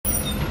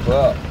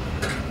Well,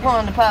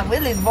 Going to Pop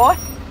Willie's, boy.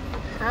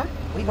 Huh?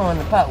 We going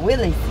to Pop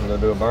Willie's. you gonna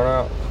do a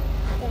burnout?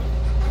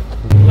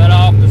 Yeah. Let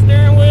off the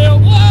steering wheel.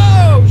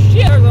 Whoa,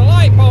 shit! There's a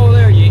light pole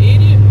there, you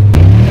idiot.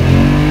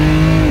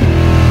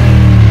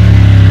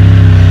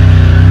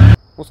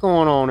 What's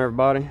going on,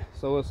 everybody?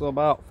 So it's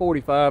about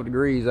 45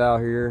 degrees out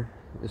here.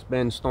 It's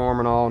been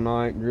storming all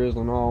night,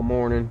 drizzling all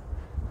morning.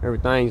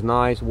 Everything's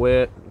nice,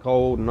 wet,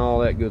 cold, and all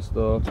that good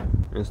stuff.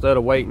 Instead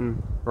of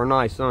waiting for a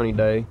nice sunny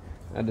day,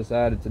 I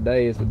decided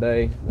today is the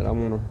day that I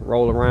want to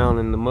roll around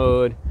in the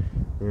mud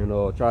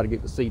and try to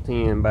get the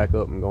C10 back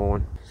up and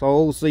going. So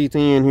old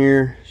C10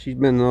 here, she's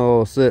been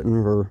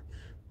sitting for,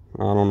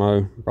 I don't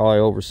know, probably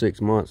over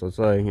 6 months, I'd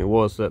say. It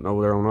was sitting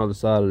over there on the other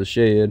side of the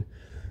shed,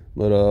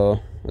 but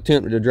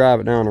attempted to drive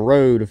it down the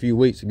road a few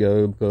weeks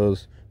ago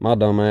because my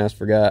dumb ass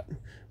forgot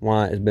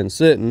why it's been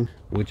sitting,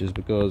 which is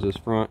because this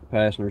front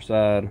passenger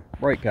side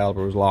brake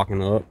caliper was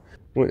locking up.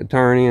 Went to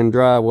turn in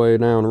driveway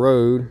down the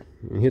road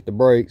and hit the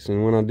brakes,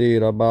 and when I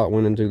did, I about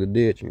went into the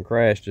ditch and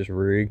crashed this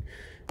rig,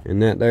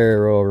 and that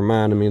there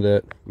reminded me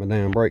that my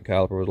damn brake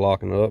caliper was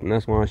locking up, and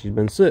that's why she's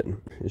been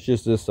sitting. It's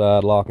just this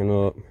side locking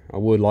up. I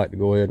would like to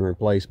go ahead and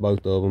replace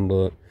both of them,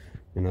 but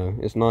you know,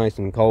 it's nice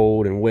and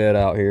cold and wet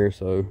out here,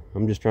 so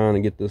I'm just trying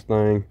to get this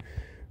thing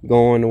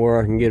going to where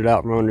I can get it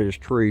out from under this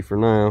tree for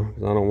now,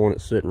 because I don't want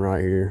it sitting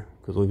right here,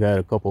 because we've had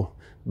a couple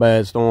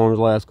bad storms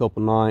last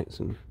couple nights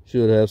and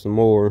should have some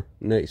more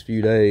next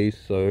few days.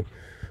 So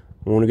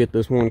I want to get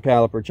this one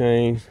caliper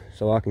changed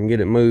so I can get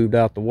it moved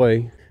out the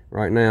way.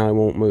 Right now it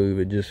won't move,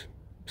 it just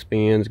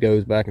spins,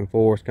 goes back and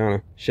forth, kind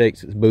of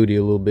shakes its booty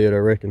a little bit, I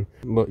reckon.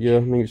 But yeah,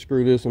 I need to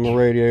screw this in my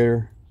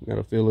radiator. Got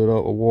to fill it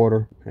up with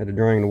water. Had to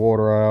drain the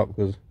water out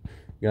because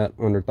it got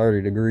under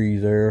 30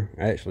 degrees there,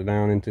 actually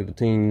down into the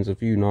teens a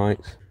few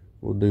nights.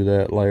 We'll do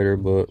that later,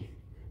 but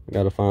I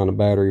got to find a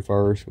battery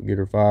first. We'll get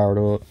her fired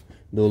up,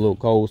 do a little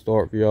cold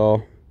start for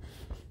y'all.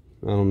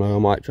 I don't know, I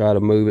might try to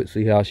move it,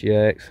 see how she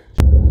acts.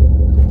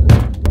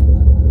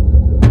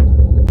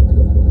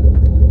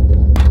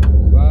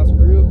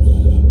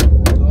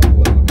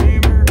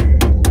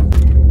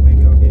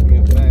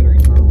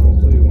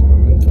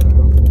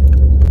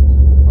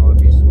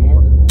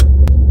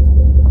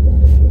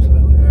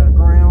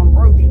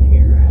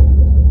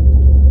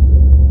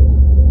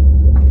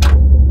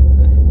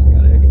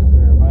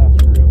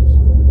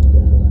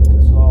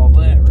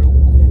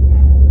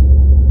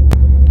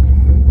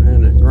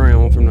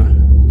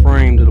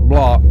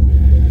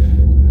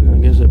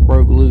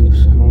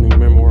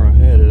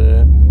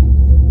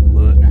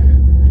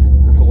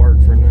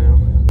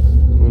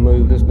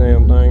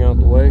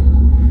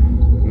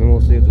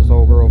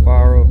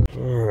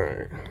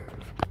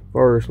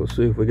 First, let's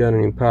see if we got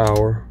any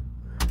power.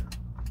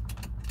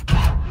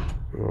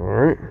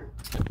 Alright.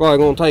 It's probably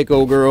gonna take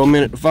old girl a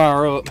minute to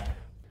fire up.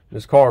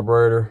 This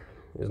carburetor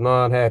is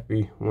not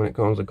happy when it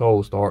comes to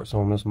cold starts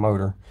on this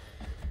motor.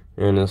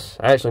 And it's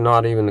actually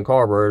not even the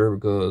carburetor,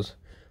 because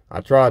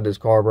I tried this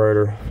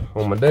carburetor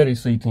on my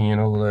daddy's C10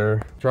 over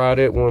there. Tried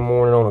it one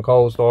morning on a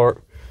cold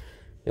start.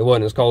 It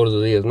wasn't as cold as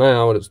it is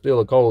now, but it's still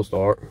a cold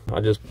start.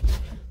 I just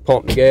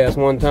pumped the gas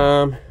one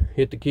time,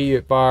 hit the key,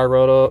 it fired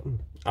right up,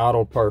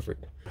 idled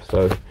perfect.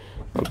 So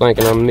I'm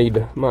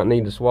thinking might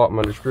need to swap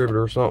my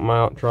distributor or something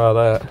out and try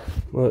that.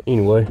 But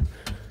anyway,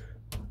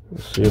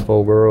 let's see if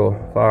old girl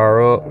will fire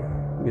up.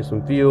 Get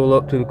some fuel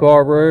up to the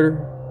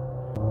carburetor.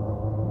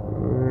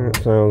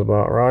 That sounds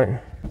about right.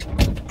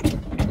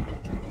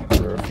 Give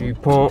her a few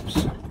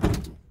pumps.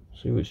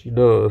 See what she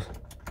does.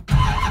 A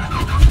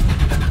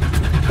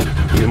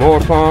few more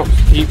pumps.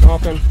 Keep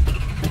pumping.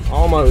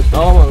 Almost.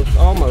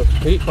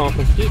 Keep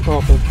pumping. Keep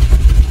pumping.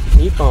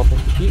 Keep pumping.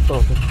 Keep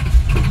pumping.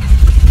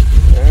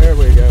 There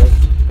we go.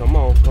 Come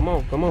on, come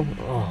on, come on.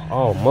 Oh,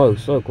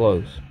 almost, so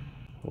close.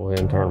 Go ahead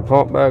and turn the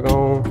pump back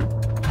on.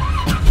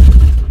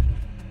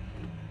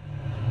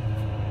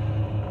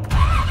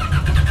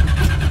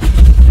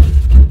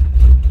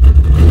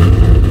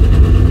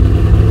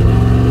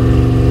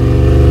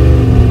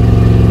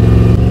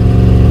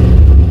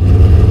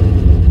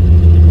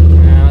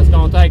 Now it's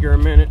gonna take her a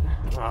minute.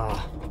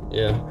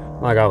 Yeah,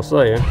 like I was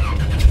saying.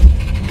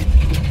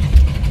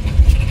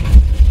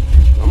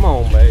 Come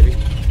on, baby.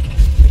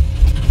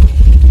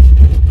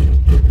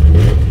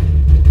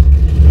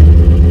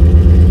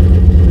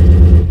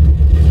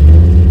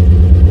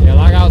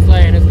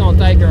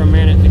 Take her a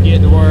minute to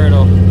get to where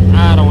it'll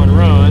idle and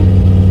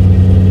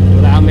run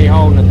without me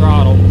holding the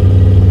throttle,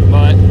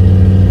 but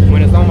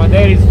when it's on my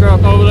daddy's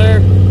truck over there,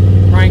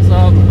 cranks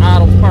up and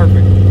idles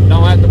perfect.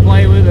 Don't have to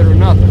play with it or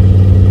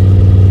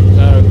nothing.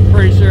 So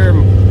pretty sure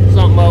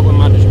something up with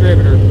my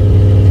distributor.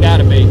 It's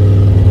gotta be.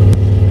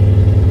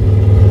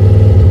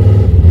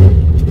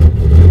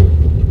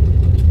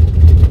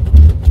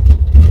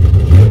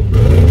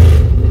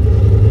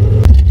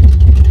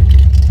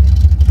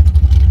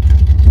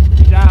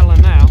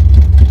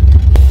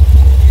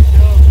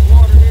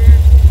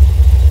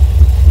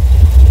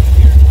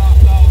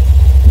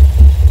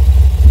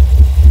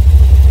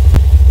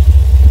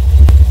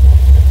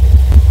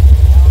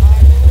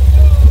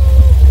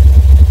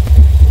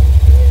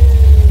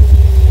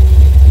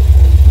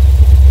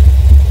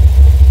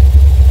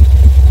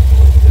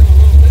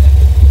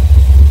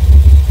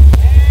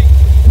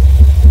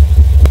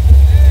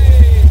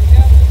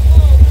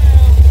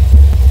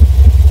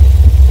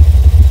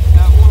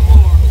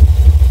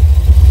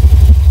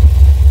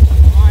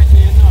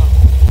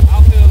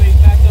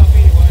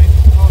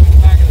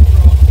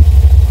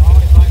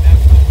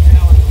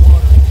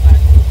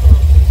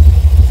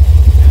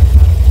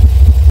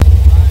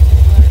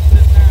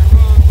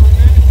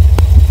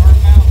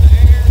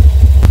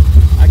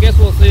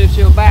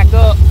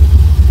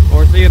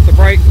 See if the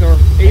brakes are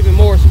even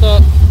more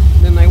stuck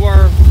than they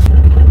were.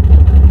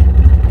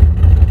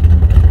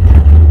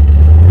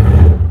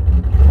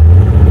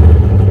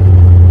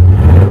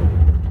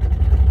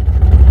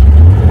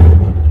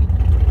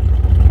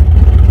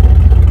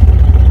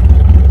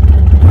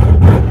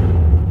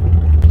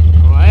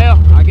 Well,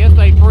 I guess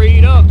they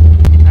freed up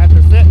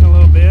after sitting a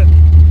little bit.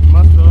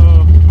 Must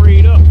have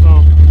freed up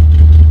some.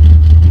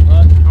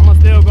 But I'm gonna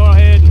still go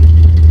ahead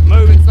and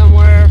move it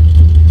somewhere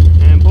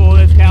and pull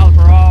this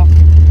caliper off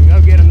and go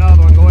get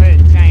another one, go ahead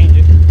and change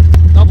it.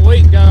 A couple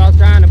weeks ago I was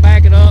trying to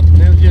back it up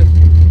and it was just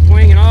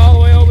swinging all the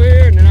way over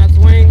here, and then I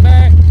swing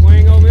back,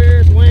 swing over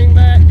here, swing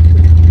back.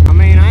 I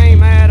mean, I ain't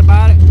mad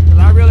about it because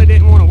I really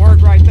didn't want to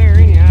work right there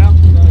anyhow,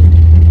 so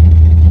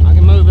I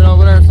can move it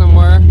over there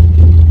somewhere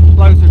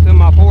closer to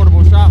my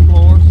portable shop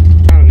floors.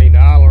 Kind of need to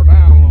idle her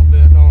down a little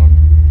bit, don't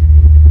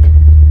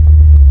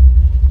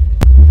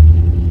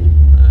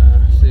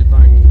I? See if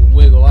I can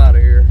wiggle out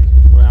of here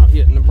without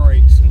hitting the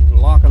brakes and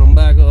locking them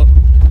back up.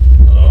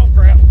 Oh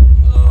crap.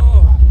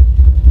 Oh.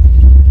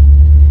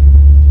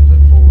 That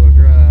four-wheel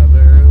drive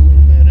there, a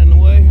little bit in the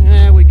way.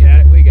 Yeah, we got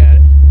it, we got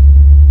it.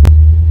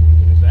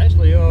 It's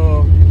actually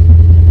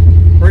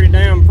pretty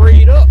damn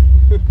freed up.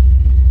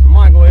 I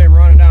might go ahead and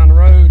run it down the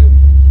road and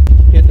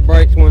hit the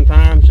brakes one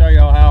time, show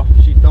y'all how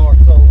she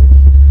darts over.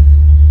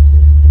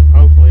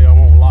 Hopefully I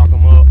won't lock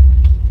them up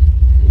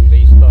and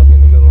be stuck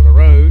in the middle of the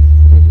road.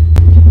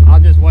 I'll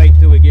just wait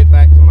till we get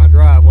back to my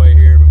driveway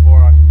here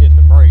before I hit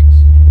the brakes,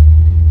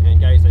 in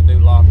case they do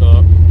lock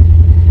up.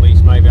 At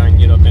least maybe I can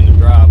get up in the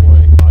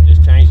driveway. I'll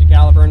just change the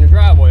caliper in the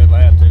driveway if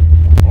I have to,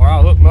 or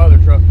I'll hook my other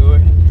truck to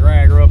it and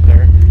drag her up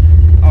there.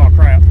 Oh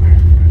crap,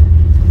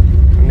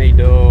 I need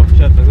to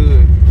shut the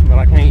hood, but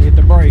I can't hit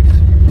the brakes.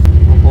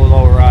 I'll pull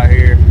over right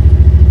here,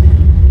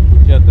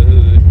 shut the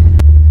hood.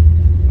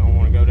 Don't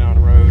want to go down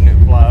the road and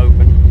it fly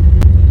open.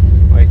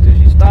 Wait till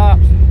she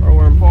stops, throw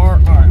her in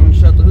park. Alright, I'm gonna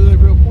shut the hood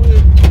real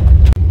quick.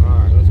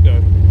 Alright, let's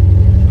go.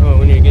 Oh,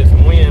 we need to get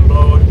some wind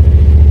blowing.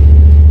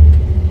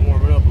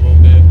 Warm it up a little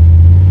bit.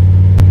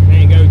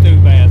 Can't go too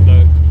fast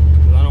though,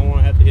 because I don't want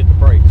to have to hit the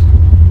brakes.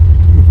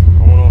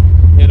 I want to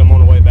hit them on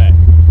the way back.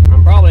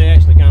 I'm probably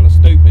actually kind of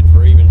stupid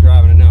for even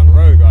driving it down the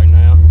road right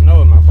now,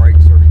 knowing my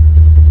brakes are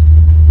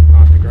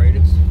not the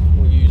greatest.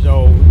 We'll use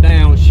old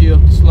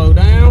downshift to slow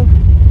down.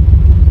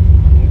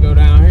 We'll go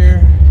down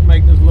here,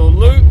 make this little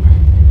loop.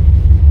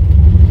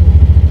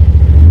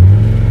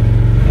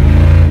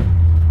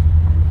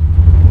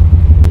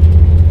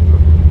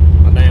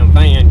 My damn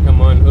fan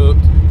come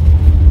unhooked.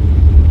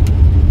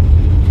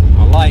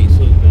 My light's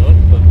hooked up,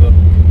 but the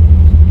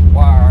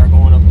wire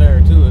going up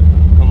there to it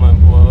come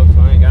unplugged,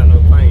 so I ain't got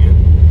no fan.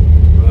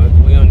 But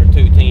we under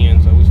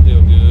 210, so we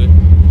still good.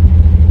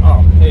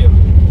 Oh hell,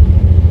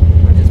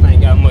 I just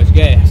ain't got much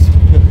gas.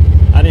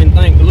 I didn't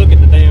think to look at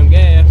the damn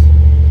gas.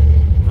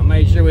 I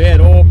made sure we had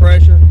oil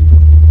pressure,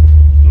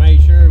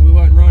 made sure we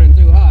wasn't running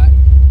too hot.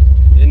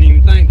 Didn't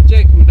even think to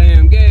check my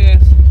damn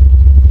gas.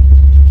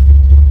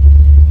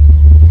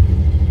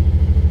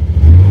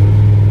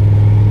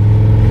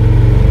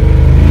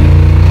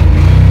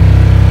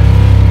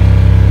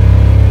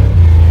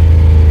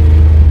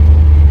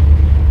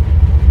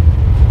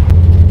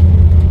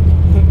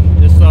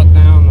 Just sucked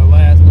down the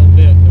last little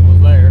bit that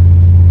was there.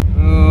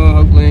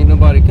 Hopefully ain't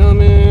nobody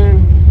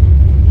coming.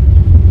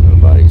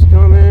 Nobody's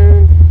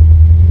coming.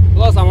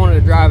 Plus I wanted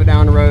to drive it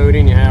down the road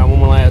anyhow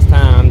one last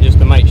time, just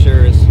to make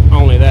sure it's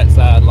only that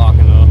side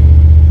locking up.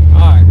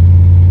 Alright.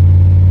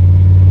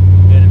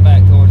 Get it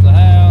back towards the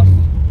house.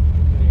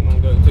 Ain't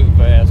gonna go too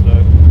fast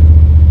though.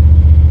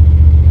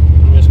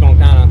 I'm just gonna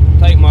kind of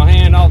take my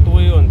hand off the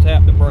wheel and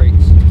tap the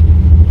brakes.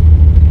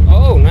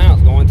 Oh, now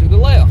it's going to the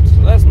left,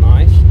 so that's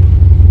nice.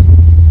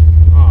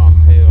 Oh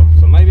hell,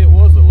 so maybe it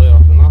was the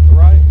left and not the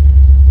right?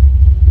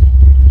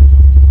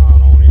 I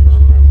don't even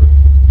remember.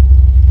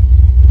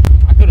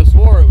 I could have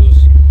swore it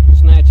was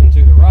snatching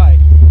to the right.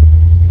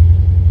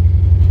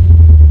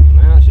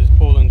 Now it's just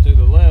pulling to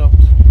the left.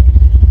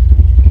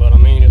 But I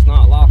mean, it's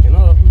not locking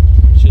up,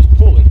 it's just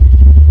pulling.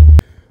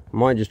 I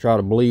might just try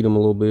to bleed them a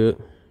little bit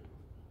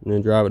and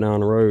then drive it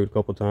down the road a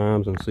couple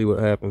times and see what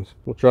happens.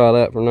 We'll try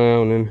that for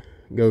now and then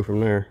go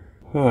from there.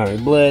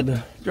 Alright, bled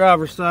the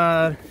driver's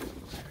side.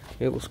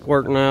 It was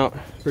squirting out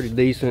pretty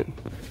decent,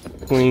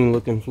 clean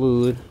looking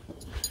fluid.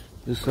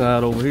 This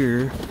side over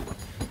here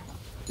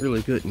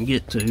really couldn't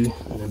get to.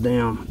 The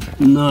damn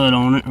nut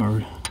on it,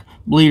 or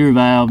bleeder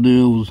valve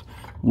deal, was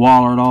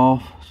wallered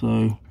off,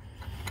 so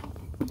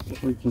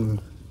freaking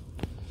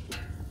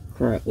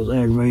crap was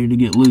aggravated to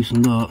get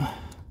loosened up.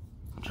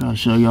 Try to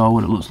show y'all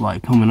what it looks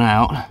like coming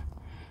out.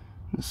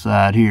 This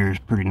side here is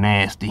pretty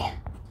nasty.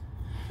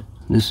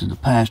 This is the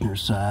passenger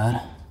side.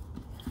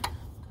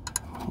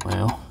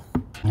 Well,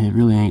 it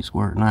really ain't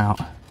squirting out.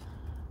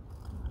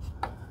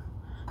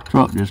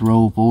 Truck just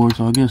rolled forward,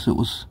 so I guess it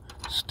was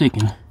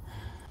sticking.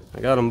 I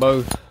got them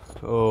both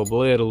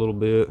bled a little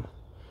bit.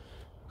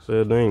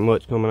 Said there ain't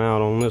much coming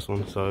out on this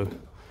one, so I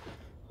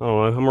don't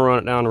know. I'm gonna run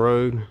it down the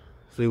road,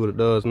 see what it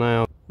does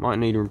now. Might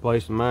need to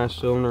replace the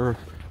master cylinder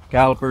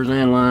calipers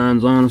and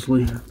lines,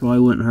 honestly. Probably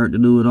wouldn't hurt to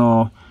do it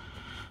all,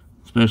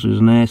 especially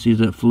as nasty as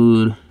that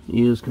fluid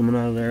is coming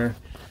out of there.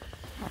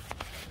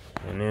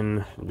 And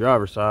then the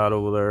driver's side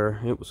over there,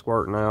 it was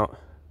squirting out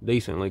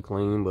decently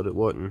clean, but it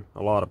wasn't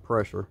a lot of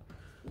pressure.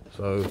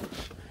 So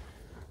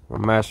my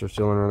master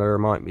cylinder there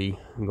might be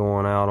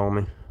going out on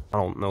me. I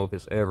don't know if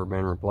it's ever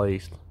been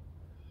replaced.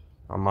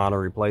 I might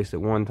have replaced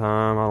it one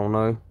time, I don't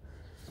know.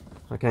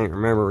 I can't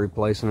remember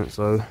replacing it,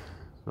 so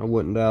I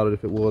wouldn't doubt it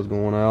if it was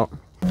going out.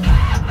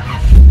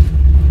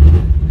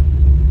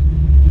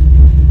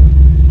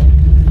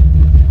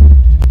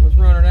 Let's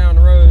run her down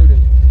the road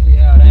and see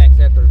how it acts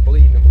after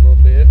bleeding them a little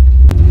bit.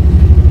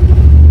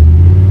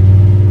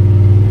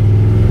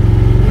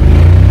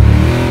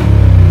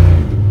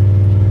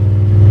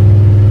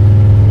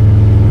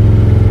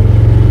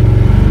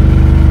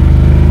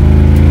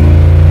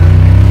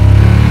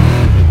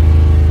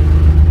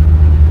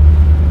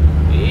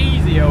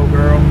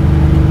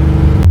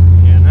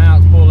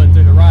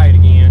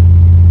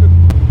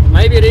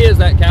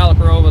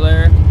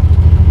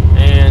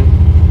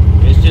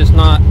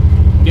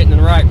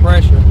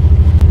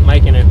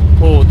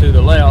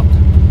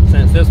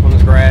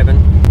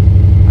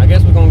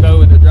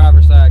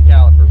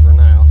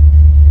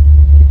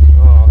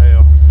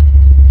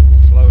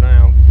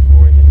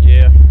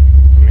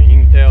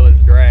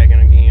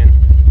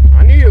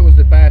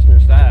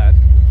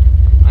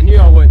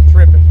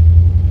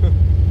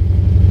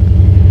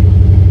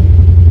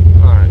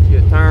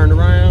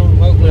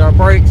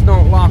 Brakes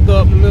don't lock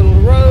up in the middle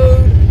of the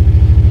road.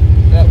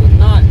 That would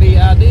not be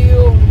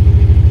ideal.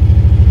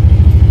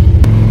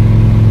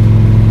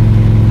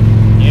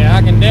 Yeah,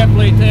 I can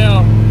definitely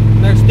tell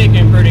they're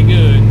sticking pretty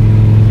good.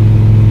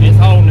 It's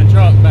holding the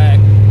truck back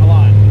a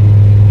lot.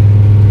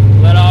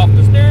 Let off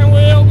the steering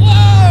wheel.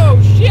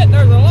 Whoa, shit,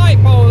 there's a light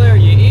pole there,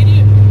 you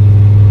idiot.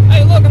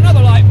 Hey, look,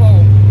 another light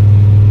pole.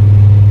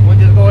 We'll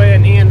just go ahead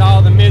and end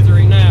all the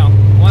misery now.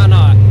 Why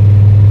not?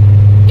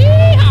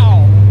 Yeehaw!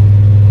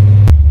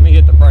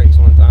 Hit the brakes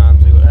one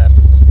time, see what happens.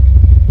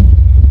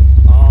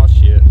 Oh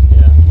shit,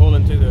 yeah,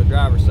 pulling to the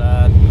driver's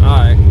side.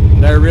 Alright,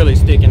 they're really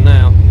sticking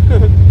now.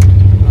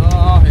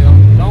 Oh hell,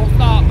 don't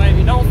stop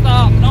baby, don't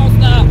stop, don't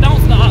stop,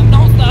 don't stop,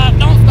 don't stop,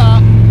 don't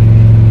stop.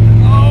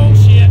 Oh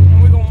shit,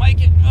 we're gonna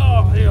make it.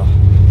 Oh hell,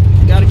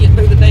 gotta get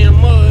through the damn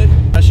mud.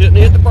 I shouldn't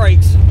have hit the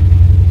brakes.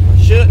 I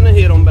shouldn't have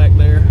hit them back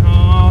there.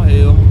 Oh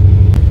hell.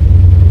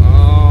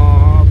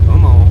 Oh,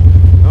 come on,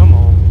 come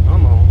on,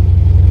 come on.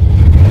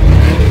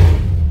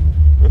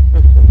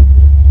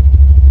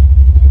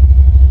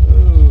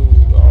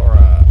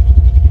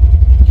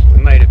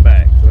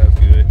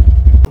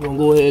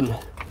 Go ahead and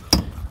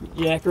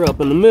jack her up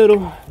in the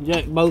middle,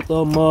 jack both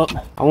of them up.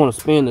 I want to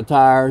spin the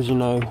tires, you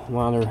know,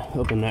 while they're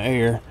up in the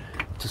air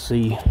to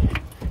see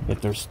if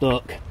they're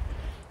stuck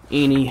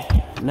any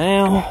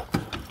now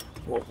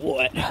or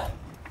what.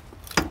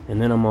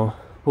 And then I'm gonna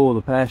pull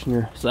the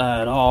passenger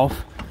side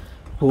off,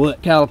 pull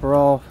that caliper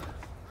off,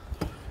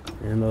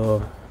 and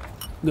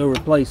go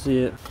replace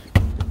it.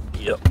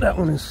 Yep, that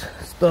one is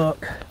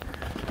stuck,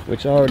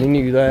 which I already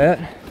knew that.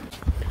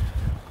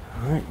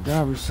 All right,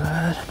 driver's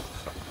side.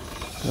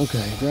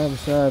 Okay, driver's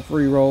side,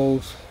 3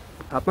 rolls.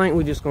 I think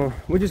we're just gonna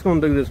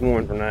do this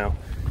one for now.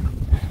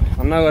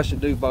 I know I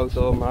should do both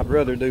of them. I'd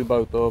rather do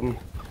both of them,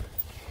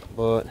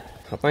 but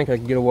I think I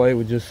can get away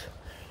with just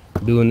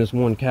doing this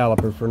one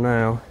caliper for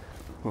now.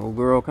 Old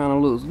girl kind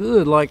of looks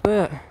good like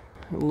that.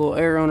 A little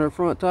air on her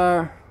front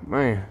tire.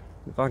 Man,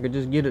 if I could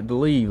just get it to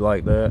leave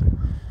like that,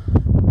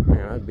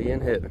 man, I'd be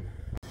in heaven.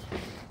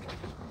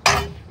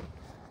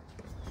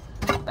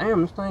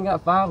 Damn, this thing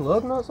got 5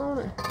 lug nuts on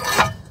it.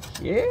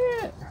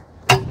 Yeah.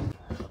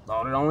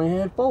 Thought it only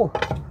had 4.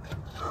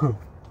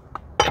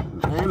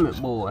 Damn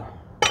it, boy.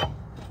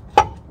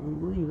 Can't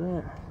believe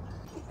that.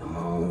 Come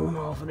on,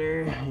 off of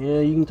there.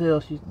 Yeah, you can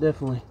tell she's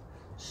definitely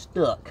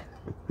stuck.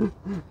 This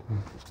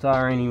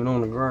tire ain't even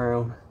on the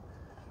ground.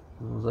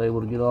 I was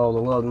able to get all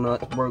the lug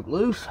nuts broke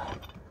loose.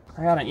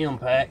 I got an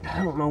impact.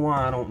 I don't know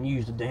why I don't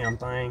use the damn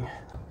thing.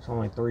 It's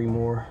only 3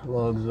 more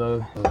lugs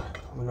though.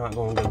 We're not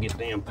gonna go get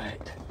the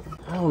impact.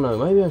 I don't know,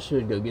 maybe I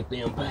should go get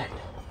the impact.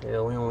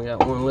 Yeah, we only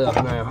got 1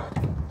 left now.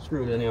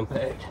 Screw that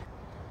impact.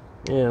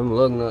 Yeah, them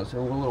lug nuts are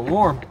a little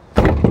warm.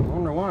 I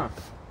wonder why.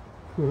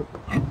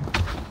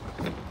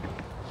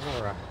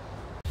 Alright.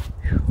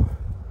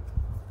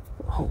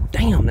 Oh,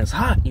 damn, that's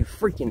hot, you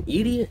freaking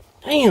idiot.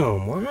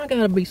 Damn, why I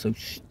gotta be so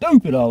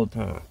stupid all the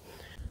time?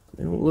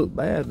 They don't look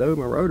bad though,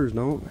 my rotors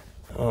don't.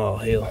 Oh,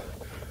 hell.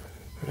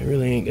 I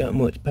really ain't got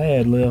much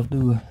pad left,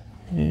 do I?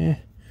 Yeah.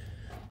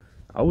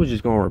 I was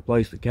just gonna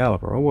replace the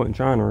caliper. I wasn't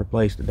trying to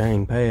replace the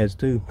dang pads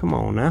too. Come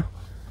on now.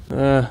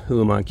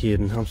 Who am I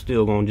kidding? I'm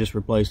still gonna just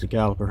replace the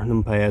caliper.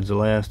 Them pads will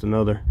last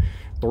another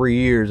 3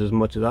 years as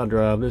much as I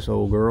drive this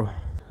old girl.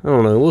 I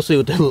don't know. We'll see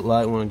what they look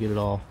like when I get it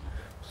off.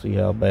 See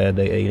how bad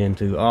they ate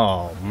into.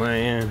 Oh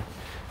man.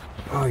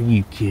 Are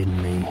you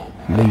kidding me?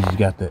 These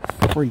got that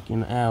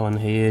freaking Allen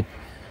head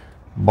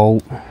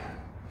bolt.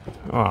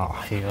 Oh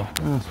hell.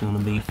 That's gonna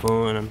be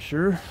fun, I'm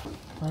sure.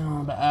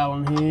 Found the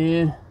Allen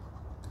head.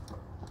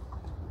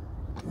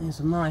 And it's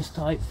a nice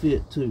tight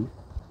fit too.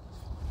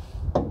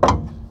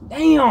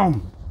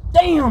 Damn!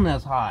 Damn,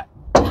 that's hot.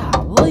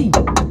 Golly!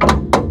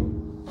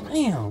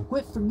 Damn,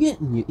 quit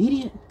forgetting, you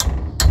idiot.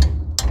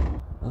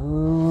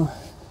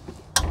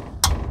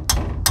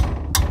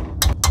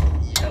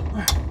 Yep.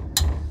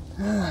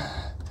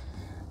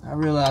 I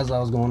realized I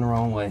was going the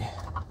wrong way,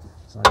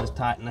 so I just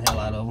tightened the hell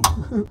out of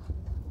them.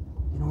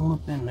 Get on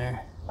up in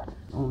there.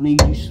 Don't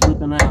need you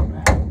slipping out,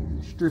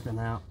 stripping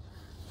out.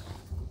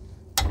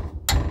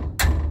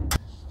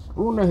 I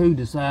wonder who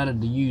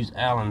decided to use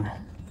Allen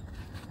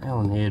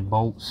head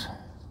bolts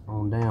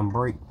on damn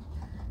brake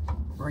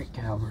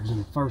calipers in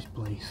the first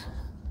place.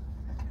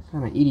 What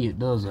kind of idiot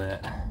does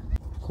that?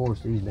 Of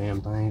course, these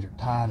damn things are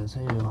tight as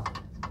hell.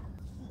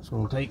 It's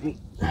gonna take me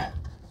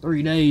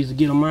 3 days to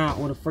get them out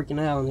with a freaking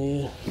Allen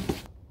head.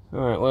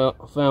 Alright, well,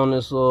 I found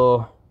this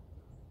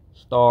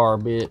star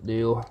bit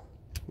deal.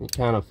 It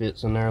kind of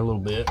fits in there a little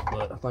bit,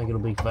 but I think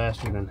it'll be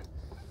faster than,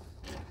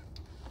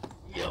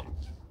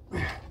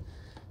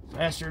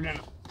 faster than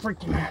a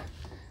freaking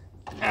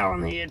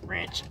Allen head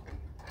wrench.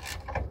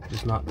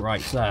 Just not the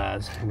right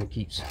size, and it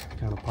keeps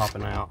kind of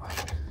popping out.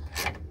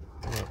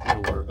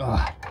 It'll work.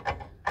 I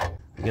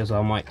guess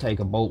I might take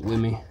a bolt with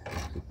me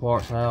to the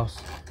parts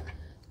house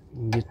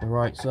and get the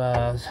right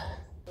size.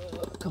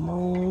 Come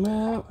on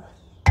out.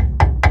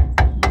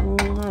 Come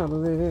on out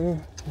of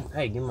there.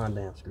 Hey, give me my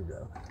damn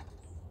screwdriver.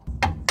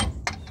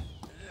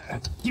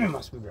 Give me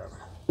my screwdriver.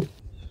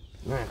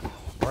 Alright,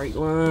 brake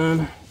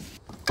line.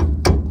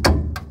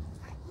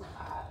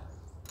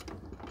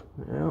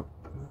 Yep.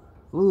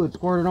 Fluid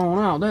squirted on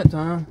out that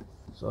time.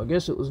 So I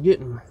guess it was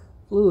getting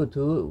fluid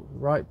to it,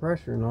 right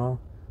pressure and all.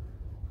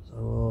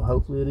 So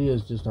hopefully it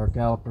is just our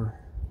caliper,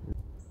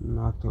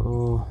 not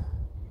the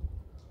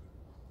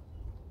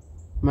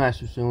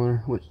master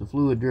cylinder, which the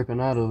fluid dripping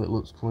out of it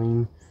looks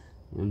clean.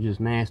 It was just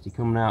nasty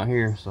coming out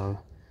here, so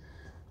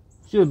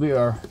should be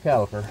our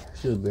caliper,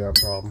 should be our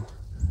problem.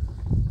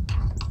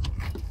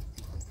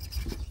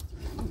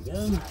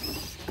 There we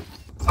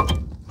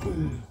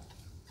go.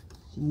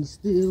 She's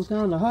still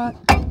kind of hot.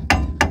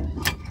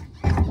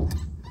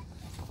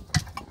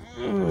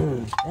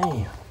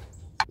 Damn.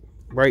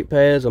 Brake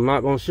pads, I'm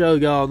not going to show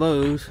y'all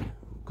those,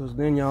 because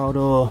then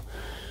y'all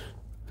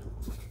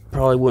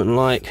probably wouldn't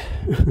like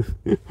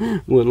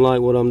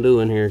what I'm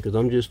doing here, because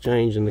I'm just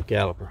changing the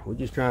caliper. We're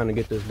just trying to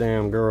get this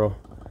damn girl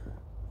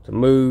to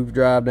move,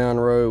 drive down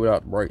the road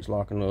without the brakes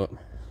locking up.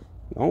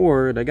 Don't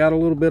worry, they got a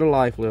little bit of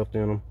life left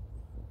in them.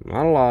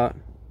 Not a lot,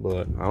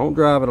 but I don't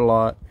drive it a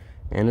lot,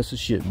 and it's a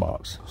shit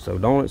box, so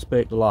don't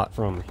expect a lot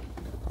from me.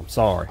 I'm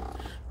sorry.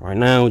 Right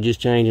now we're just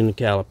changing the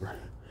caliper.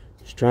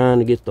 Just trying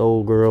to get the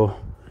old girl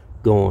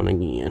going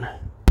again.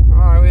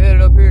 Alright, we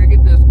headed up here to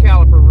get this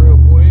caliper real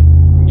quick.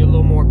 Get a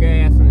little more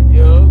gas in the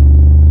jug.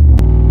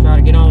 Try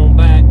to get on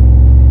back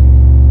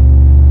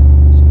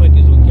as quick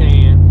as we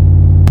can.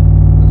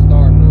 It's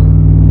starting to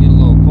get a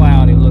little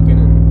cloudy looking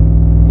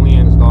and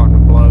wind's starting to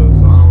blow.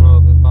 So I don't know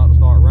if it's about to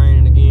start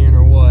raining again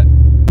or what.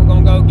 We're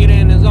gonna go get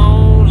in the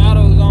zone,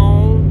 auto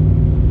zone.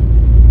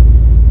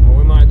 Or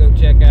we might go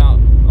check out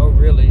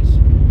O'Reilly's.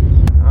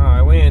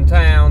 Alright, we in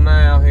town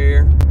now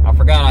here. I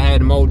forgot I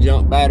had them old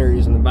junk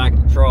batteries in the back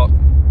of the truck.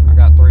 I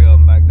got 3 of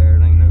them back there.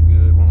 It ain't no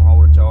good. Won't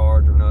hold a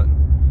charge or nothing.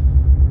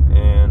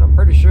 And I'm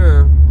pretty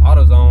sure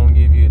AutoZone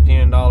give you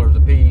 $10 a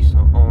piece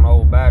on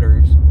old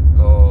batteries,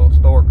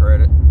 store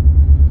credit,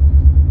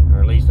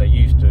 or at least they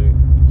used to.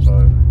 So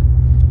I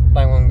think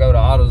we're gonna go to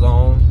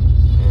AutoZone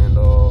and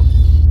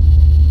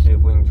see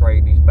if we can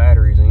trade these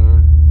batteries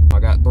in. I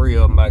got 3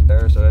 of them back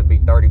there, so that'd be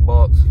 30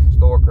 bucks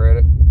store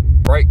credit.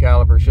 Brake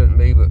caliper shouldn't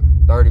be but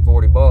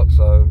 30-40 bucks,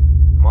 so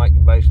might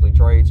basically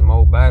trade some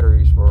old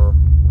batteries for a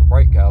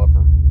brake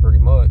caliper pretty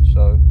much.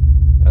 So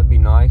that'd be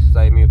nice,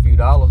 save me a few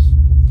dollars,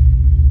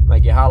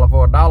 make you holler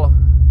for $1.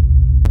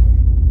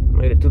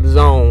 Made it to the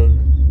zone.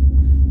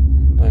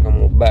 I think I'm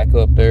gonna back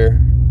up there,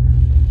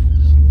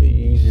 be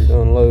easier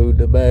to unload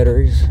the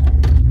batteries.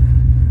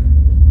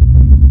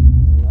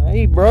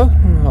 Hey bro,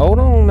 hold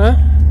on now.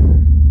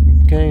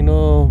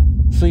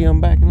 Can't see I'm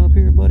backing up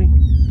here, buddy.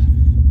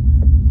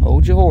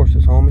 Hold your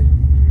horses, homie.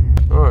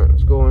 Alright,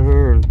 let's go in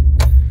here and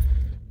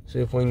see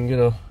if we can get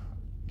a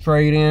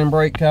trade-in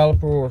brake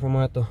caliper, or if I'm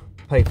gonna have to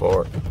pay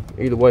for it.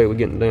 Either way, we're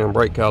getting the damn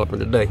brake caliper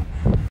today.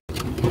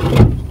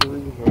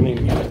 I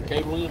mean,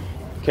 cable in?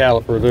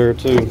 Caliper there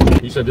too.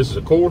 You said this is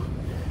a core?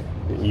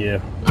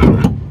 Yeah.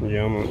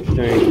 Yeah, I'm gonna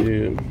exchange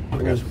it. I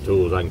got some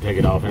tools. I can take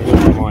it off. I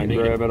might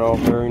grab it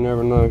off there. You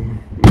never know.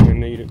 You may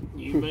need it.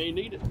 You may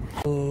need it.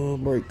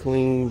 Brake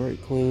clean,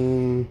 brake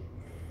clean.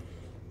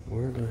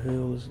 Where the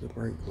hell is the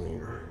brake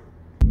cleaner?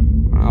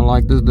 I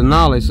like this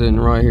Denali sitting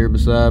right here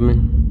beside me.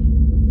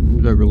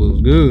 That really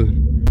looks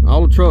good.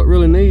 All the truck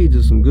really needs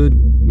is some good,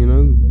 you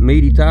know,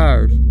 meaty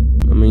tires.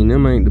 I mean,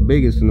 them ain't the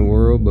biggest in the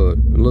world, but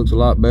it looks a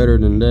lot better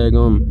than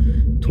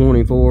daggone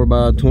 24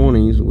 by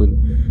 20s with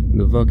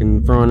the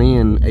fucking front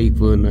end 8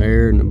 foot in the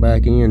air and the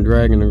back end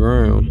dragging the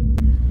ground.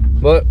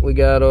 But we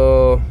got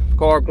a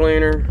carb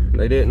cleaner.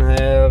 They didn't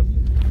have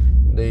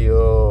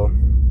the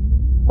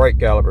brake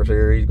calipers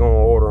here. He's gonna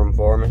order them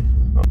for me.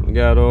 I We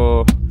got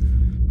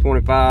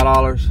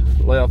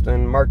 $25 left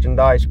in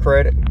merchandise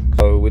credit.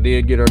 So we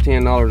did get our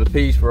 $10 a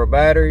piece for our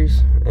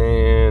batteries,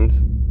 and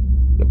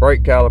the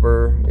brake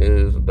caliper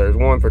is, there's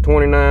one for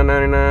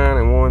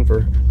 $29.99 and one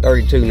for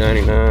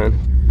 $32.99.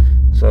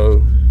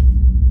 So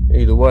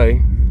either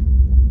way,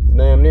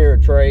 damn near a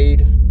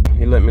trade.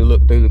 He let me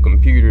look through the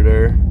computer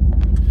there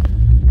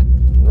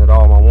at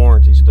all my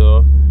warranty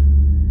stuff.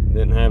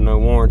 Didn't have no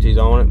warranties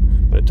on it,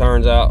 but it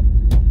turns out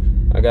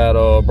I got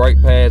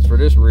brake pads for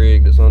this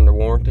rig that's under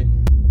warranty.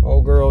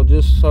 Old girl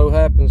just so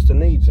happens to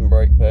need some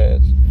brake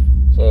pads,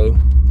 so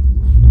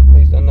at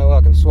least I know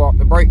I can swap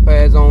the brake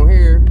pads on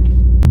here.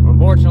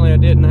 Unfortunately, I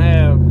didn't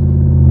have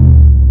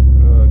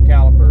a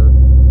caliper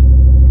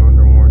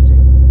under warranty.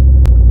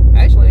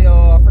 Actually,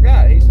 I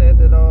forgot. He said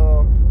that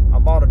I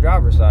bought a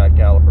driver's side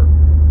caliper,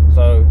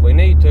 so if we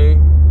need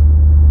to,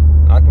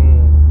 I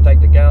can take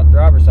the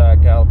driver's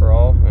side caliper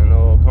off and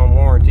come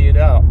warranty it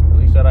out.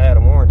 He said I had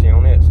a warranty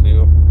on it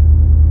still.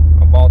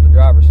 I bought the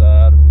driver's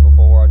side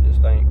before.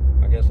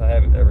 I guess I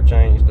haven't ever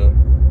changed the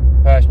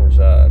passenger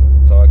side,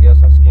 so I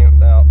guess I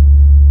skimped out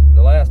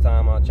the last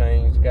time I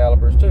changed the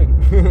calipers too.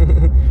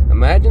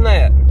 Imagine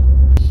that.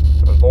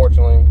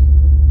 Unfortunately,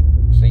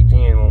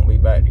 C10 won't be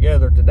back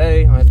together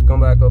today. I have to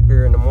come back up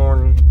here in the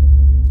morning.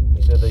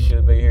 He said they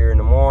should be here in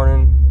the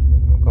morning.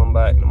 I'll come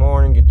back in the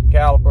morning, get the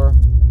caliper,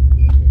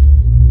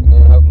 and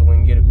then hopefully we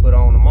can get it put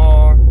on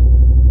tomorrow.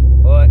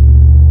 But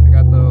I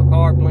got the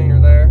car cleaner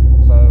there,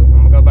 so I'm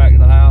gonna go back to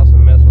the house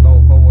and mess with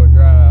old four-wheel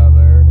drive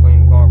there,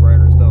 clean the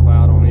carburetor and stuff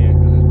out on it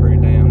because it's pretty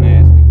damn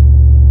nasty.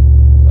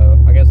 So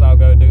I guess I'll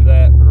go do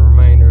that for the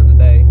remainder of the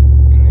day,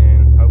 and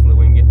then hopefully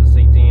we can get the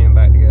C10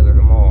 back together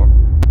tomorrow.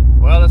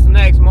 Well, it's the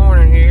next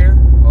morning here.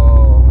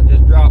 I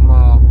just dropped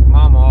my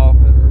mama off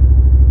at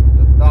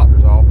the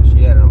doctor's office.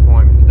 She had an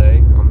appointment today.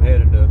 I'm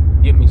headed to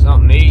get me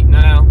something to eat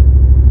now,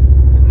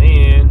 and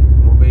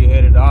then we'll be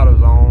headed to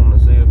AutoZone to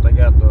see if they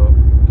got the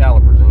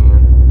calipers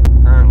in.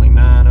 Currently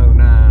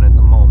 9:09 at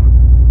the moment.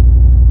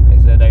 They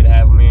said they'd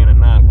have them in at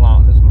 9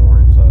 o'clock this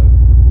morning, so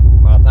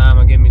by the time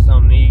I get me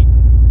something to eat,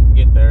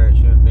 get there, it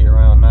should be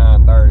around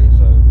 9:30,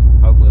 so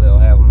hopefully they'll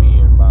have them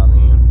in by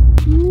then.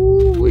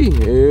 Ooh-wee,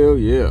 hell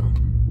yeah.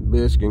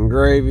 Biscuit and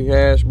gravy,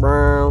 hash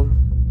brown.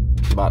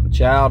 About to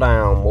chow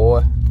down,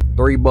 boy.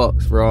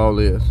 $3 for all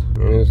this,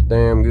 and it's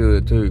damn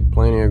good too.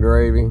 Plenty of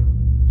gravy,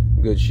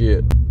 good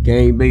shit.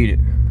 Can't beat it.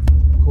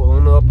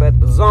 Pulling up at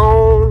the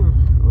zone.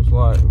 Looks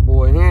like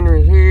boy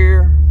Henry's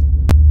here,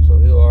 so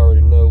he'll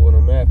already know what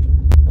I'm after.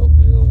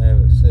 Hopefully he'll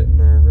have it sitting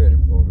there ready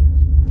for me.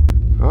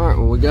 All right,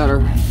 well, we got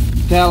our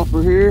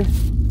caliper here,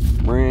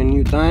 brand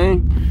new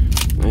thing.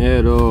 I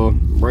had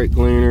brake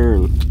cleaner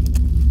and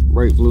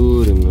brake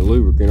fluid and the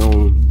lubricant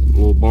on a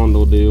little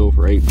bundle deal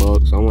for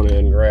 $8. I went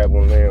ahead and grabbed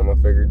one of them. I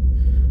figured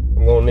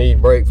I'm gonna need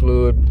brake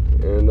fluid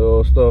and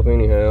stuff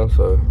anyhow,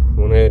 so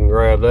went ahead and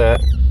grabbed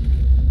that.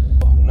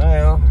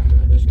 Now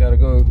I just gotta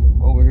go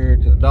over here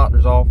to the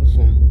doctor's office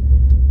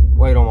and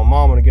wait on my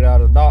mama to get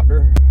out of the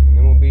doctor, and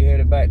then we'll be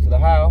headed back to the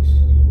house,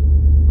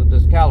 put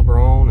this caliper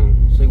on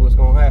and see what's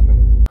gonna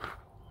happen.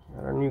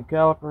 Got our new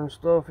caliper and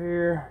stuff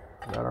here.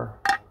 Got our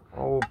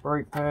old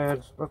brake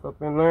pads stuck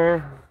up in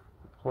there.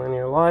 Plenty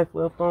of life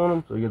left on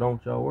them, so you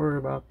don't y'all worry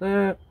about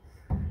that.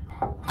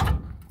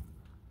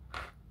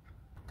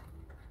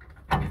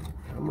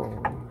 Come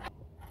on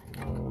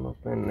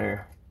up in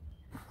there.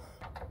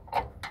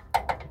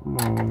 Come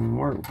on,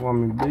 work for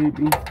me,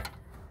 baby.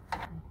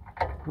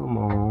 Come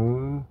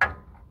on.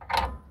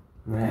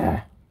 Nah.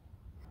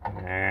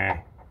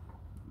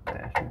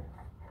 Bastard.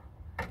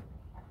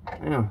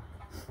 Damn.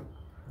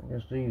 I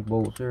guess these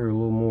bolts here are a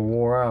little more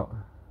wore out.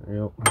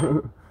 Yep.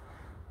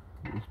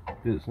 This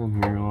fits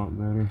in here a lot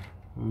better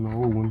than the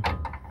old one.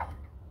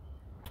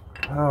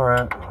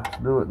 Alright, let's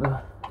do it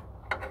the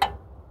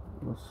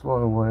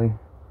slow way.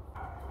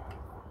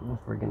 This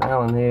freaking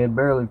Allen head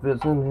barely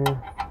fits in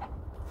here.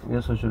 I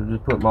guess I should have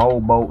just put my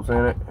old bolts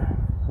in it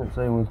since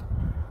they was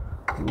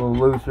a little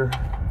looser,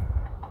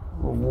 a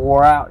little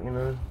wore out, you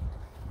know.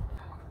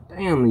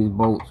 Damn, these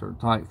bolts are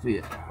tight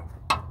fit.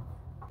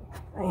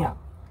 Damn.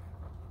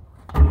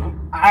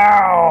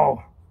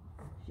 Ow!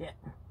 Shit.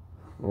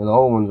 Yeah, the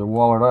old ones are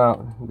wallered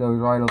out. It goes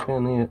right up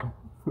in it.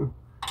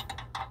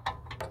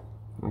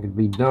 I could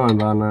be done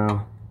by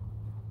now.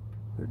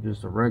 They're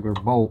just a regular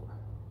bolt.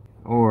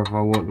 Or if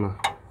I wouldn't have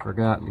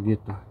forgot to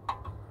get the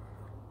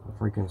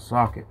freaking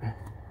socket,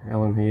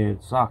 Allen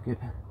head socket,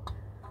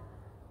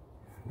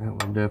 that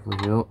would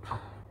definitely help.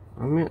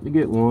 I meant to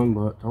get one,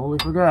 but totally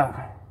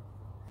forgot.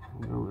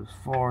 Go as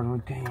far as we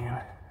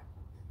can.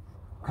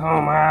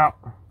 Come out.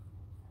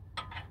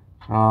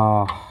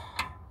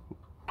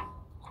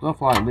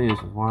 Stuff like this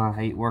is why I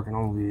hate working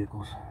on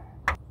vehicles.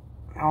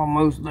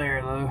 Almost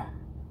there though.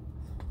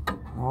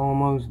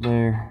 Almost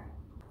there.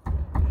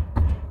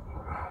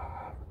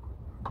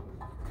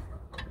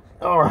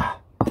 Alright.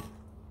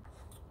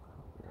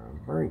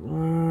 Brake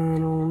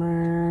line on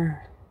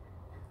there.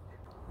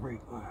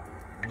 Brake line.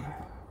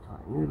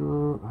 Tighten it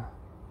up.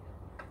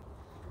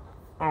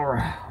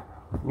 Alright.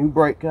 New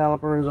brake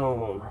caliper is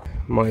on.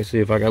 Might see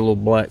if I got a little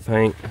black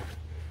paint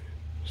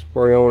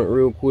spray on it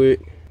real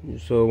quick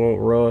just so it won't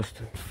rust.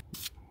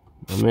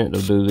 I meant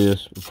to do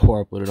this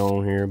before I put it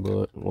on here,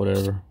 but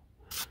whatever.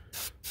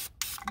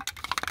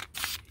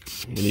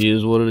 It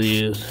is what it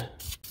is.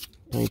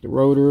 Paint the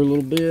rotor a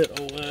little bit.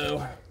 Oh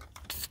well.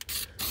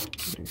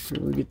 Make sure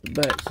we get the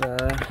back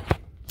side.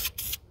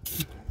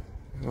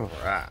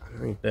 Alright,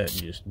 ain't that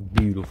just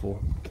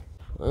beautiful?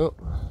 Well,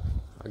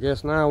 I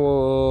guess now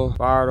we'll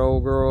fire the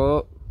old girl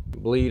up,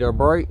 bleed our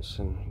brakes,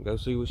 and go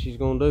see what she's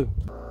gonna do.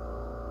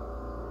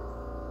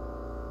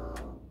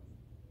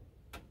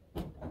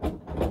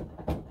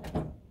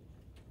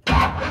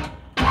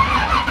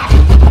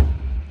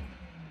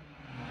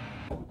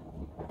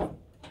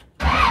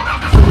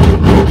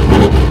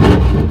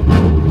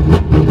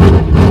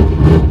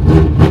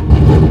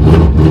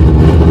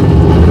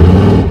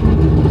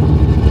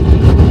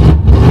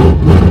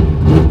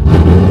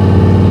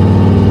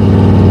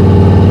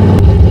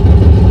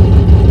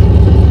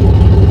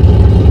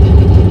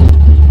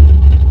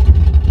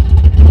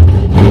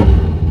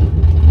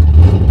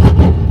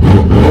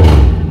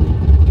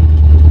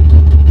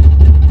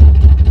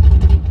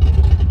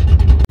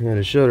 Had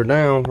to shut her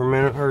down for a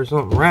minute, heard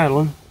something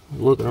rattling.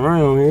 Looking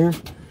around here,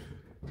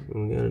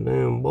 and we got a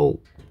damn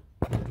bolt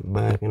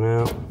backing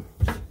out.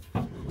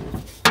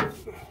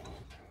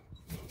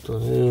 What the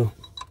hell?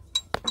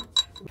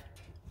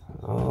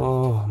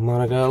 Oh,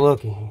 might have got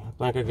lucky.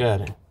 I think I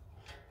got it.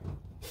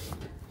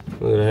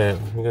 Look at that.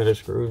 I got it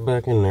screwed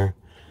back in there.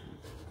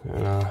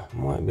 And I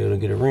might be able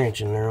to get a wrench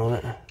in there on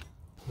it.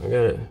 I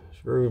got it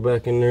screwed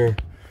back in there.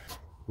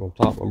 I'm gonna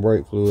top my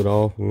brake fluid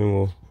off and then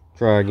we'll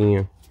try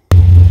again.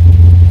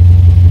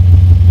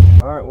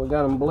 Alright, we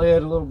got them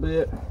bled a little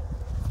bit.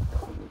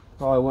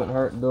 Probably wouldn't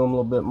hurt to do them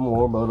a little bit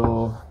more, but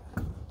I'm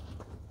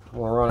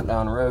gonna run it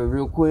down the road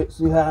real quick,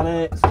 see how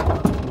it acts.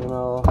 You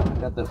know,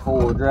 got that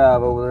 4-wheel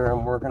drive over there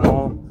I'm working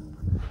on.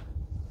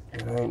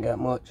 And I ain't got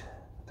much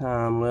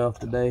time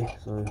left today,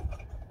 so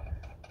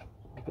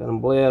got them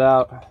bled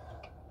out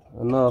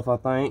enough, I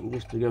think,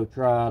 just to go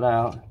try it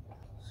out.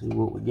 See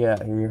what we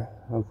got here.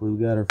 Hopefully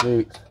we got her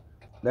fixed.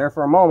 There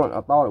for a moment,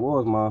 I thought it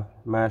was my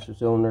master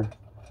cylinder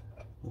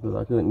because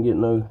I couldn't get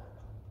no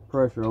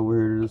pressure over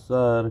here to the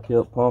side. I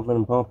kept pumping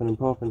and pumping and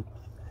pumping,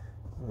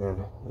 and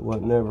it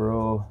wasn't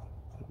never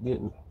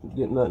getting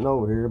nothing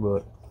over here,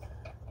 but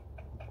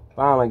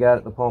finally got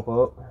it to pump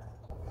up.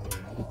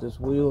 Get this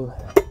wheel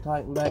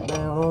tightened back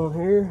down on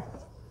here,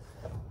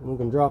 and we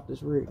can drop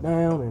this rig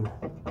down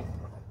and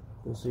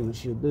we'll see what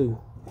she'll do.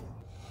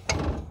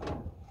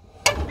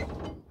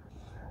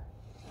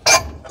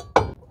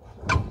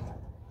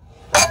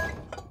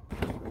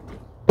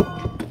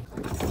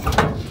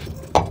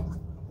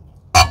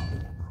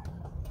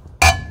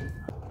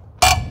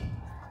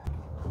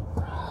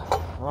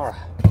 Alright,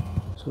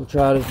 so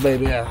try this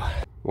baby out.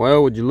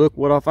 Well, would you look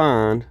what I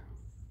find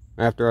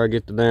after I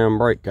get the damn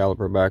brake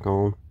caliper back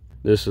on.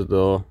 This is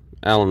the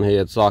Allen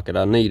head socket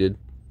I needed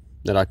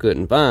that I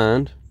couldn't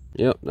find.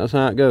 Yep, that's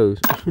how it goes.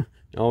 You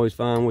always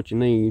find what you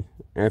need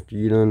after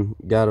you done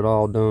got it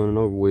all done and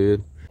over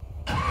with.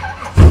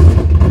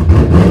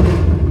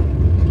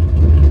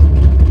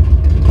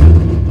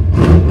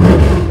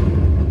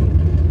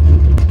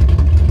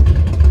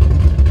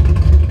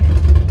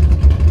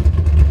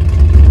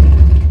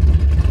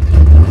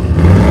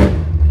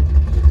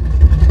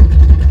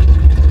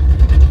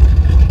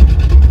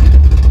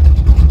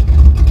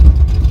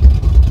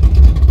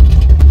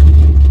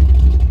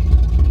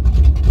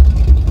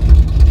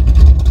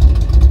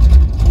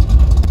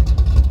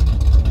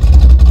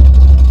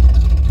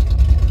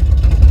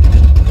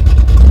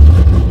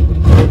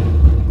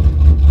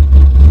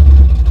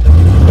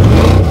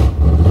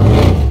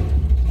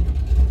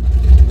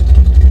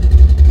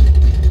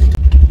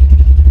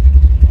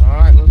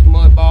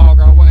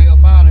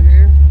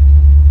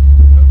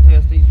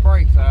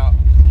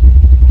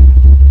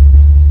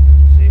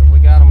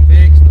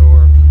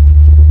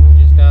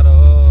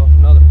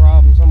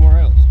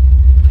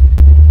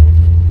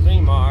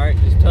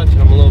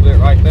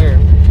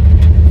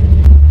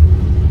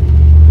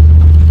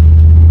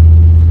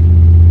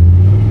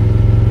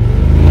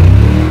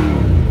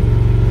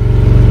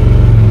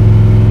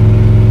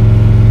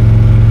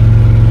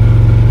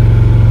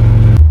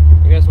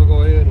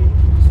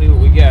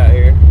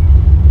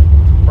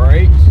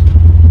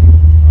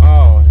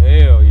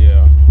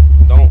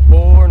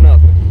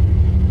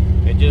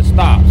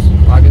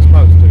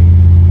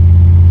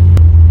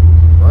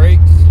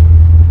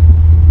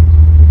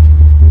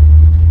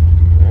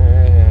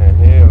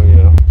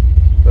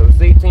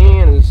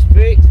 C10 is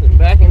fixed and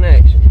back in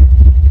action.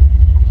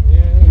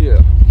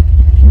 Yeah.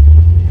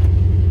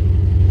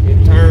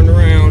 Get turned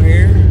around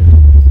here.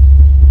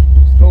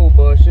 School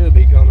bus should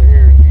be coming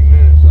here in a few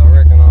minutes, so I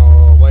reckon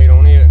I'll wait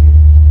on it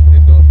and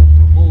pick up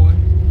the boy.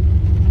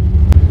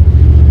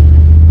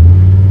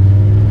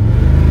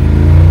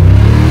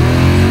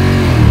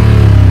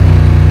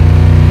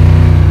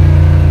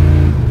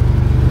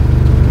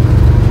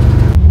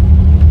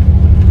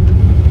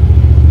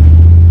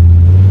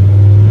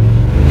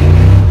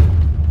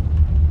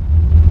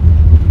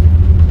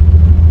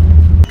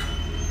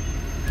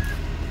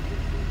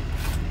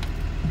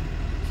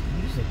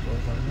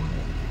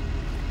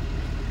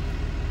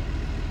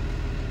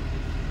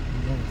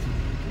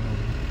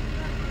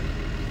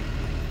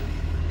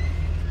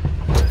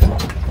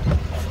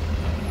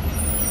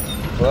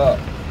 Well,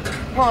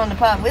 Going to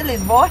Pop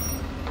Willie's, boy.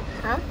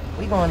 Huh?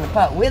 We going to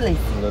Pop Willie's.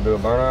 you gonna do a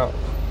burnout?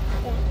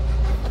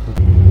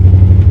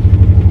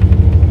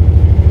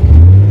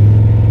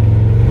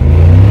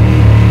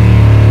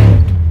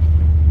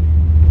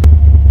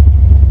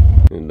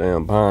 The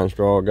damn pine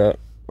straw got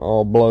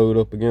all blowed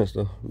up against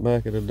the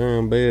back of the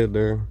damn bed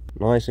there.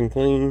 Nice and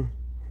clean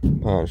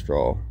pine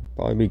straw.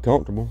 Probably be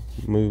comfortable.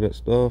 Move that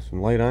stuff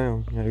and lay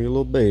down. Have your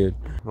little bed.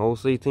 Old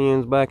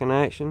C10's back in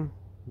action.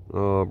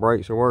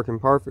 Brakes are working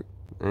perfect.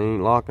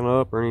 Ain't locking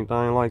up or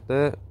anything like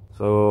that.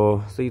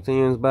 So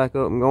C10's back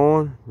up and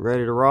going,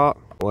 ready to rock.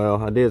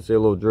 Well, I did see a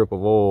little drip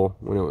of oil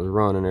when it was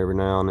running every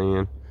now and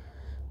then,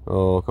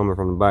 coming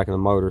from the back of the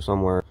motor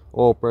somewhere.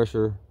 Oil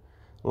pressure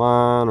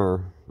line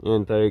or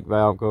intake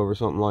valve cover,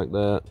 something like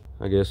that.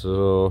 I guess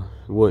it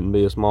wouldn't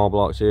be a small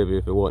block Chevy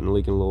if it wasn't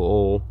leaking a little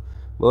oil.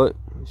 But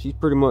she's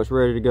pretty much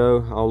ready to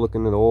go. I'll look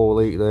into the oil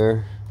leak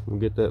there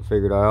and get that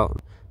figured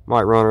out.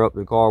 Might run her up to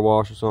the car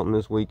wash or something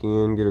this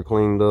weekend, get her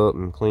cleaned up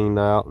and cleaned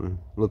out and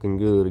looking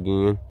good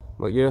again.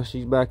 But yeah,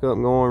 she's back up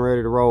and going,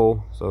 ready to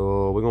roll.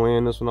 So we're gonna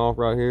end this one off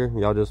right here.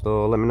 Y'all just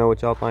let me know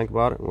what y'all think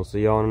about it. We'll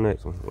see y'all in the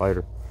next one.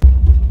 Later.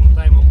 I'm gonna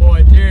take my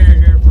boy Jerry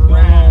here for a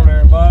ride. Come on,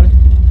 everybody.